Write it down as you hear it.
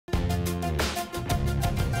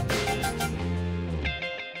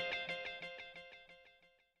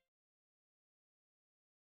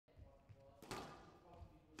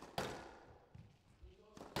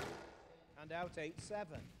Hand out 8-7.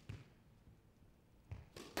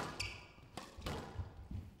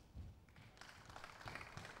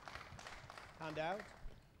 Hand out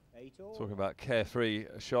 8-all. Talking about carefree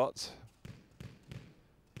shots.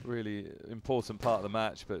 Really important part of the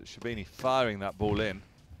match, but Sherbini firing that ball in.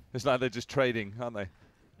 It's like they're just trading, aren't they?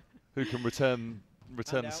 Who can return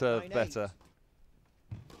the serve better?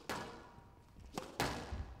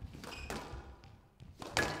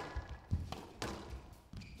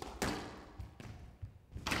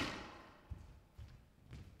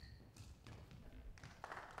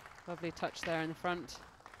 Lovely touch there in the front.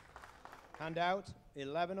 Hand out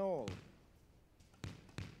 11-all.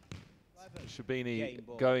 Sherbini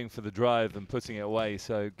going for the drive and putting it away,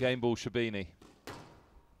 so game ball Sherbini.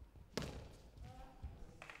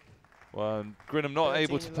 Well, Grinham not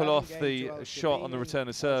able to pull off the shot on the return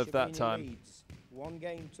of serve that time. Leads 1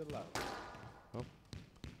 game to love. Oh.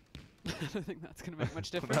 I don't think that's going to make much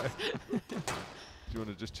difference. Do you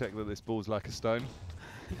want to just check that this ball's like a stone?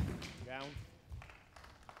 Down.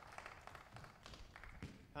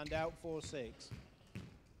 Hand out 4-6.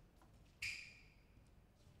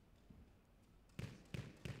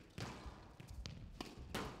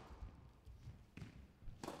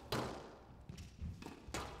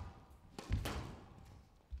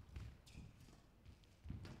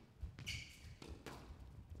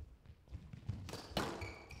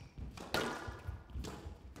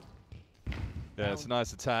 Yeah, it's a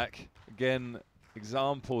nice attack. Again,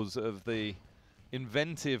 examples of the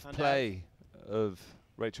inventive play of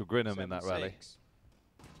Rachel Grinham in that rally.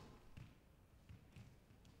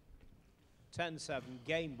 10-7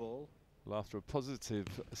 game ball. Well, after a positive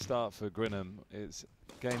start for Grinham, it's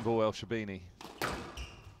game ball El Sherbini.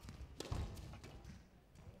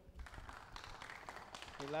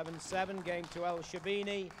 11-7 game to El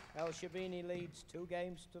Sherbini. El Sherbini leads 2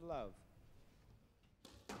 games to love.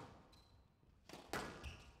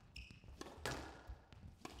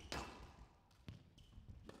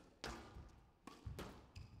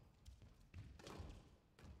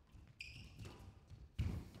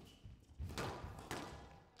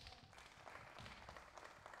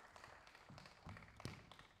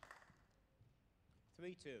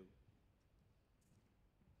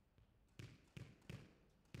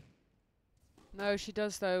 No, she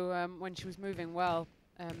does though. When she was moving well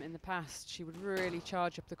in the past, she would really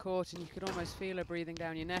charge up the court, and you could almost feel her breathing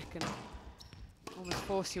down your neck and almost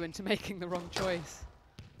force you into making the wrong choice.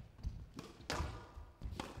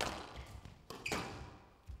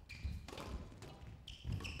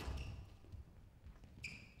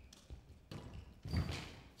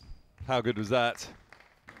 How good was that?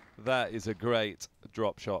 That is a great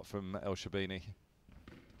drop shot from El Sherbini.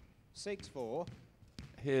 6-4.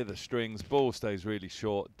 Here the strings, ball stays really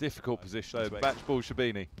short, difficult position, so match ball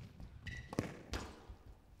Sherbini.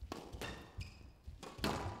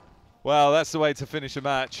 Well, that's the way to finish a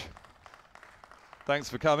match. Thanks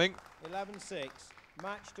for coming. 11-6,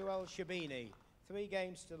 match to El Sherbini, 3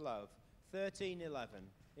 games to love, 13-11,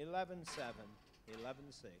 11-7,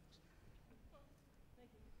 11-6.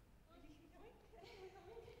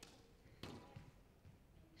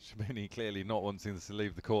 Sherbini clearly not wanting to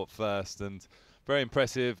leave the court first, and very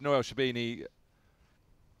impressive. Noelle Sherbini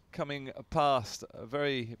coming past a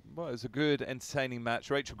very, well, it was a good, entertaining match.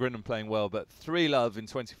 Rachel Grinham playing well, but 3 love in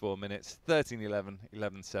 24 minutes, 13-11,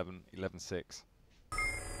 11-7, 11-6.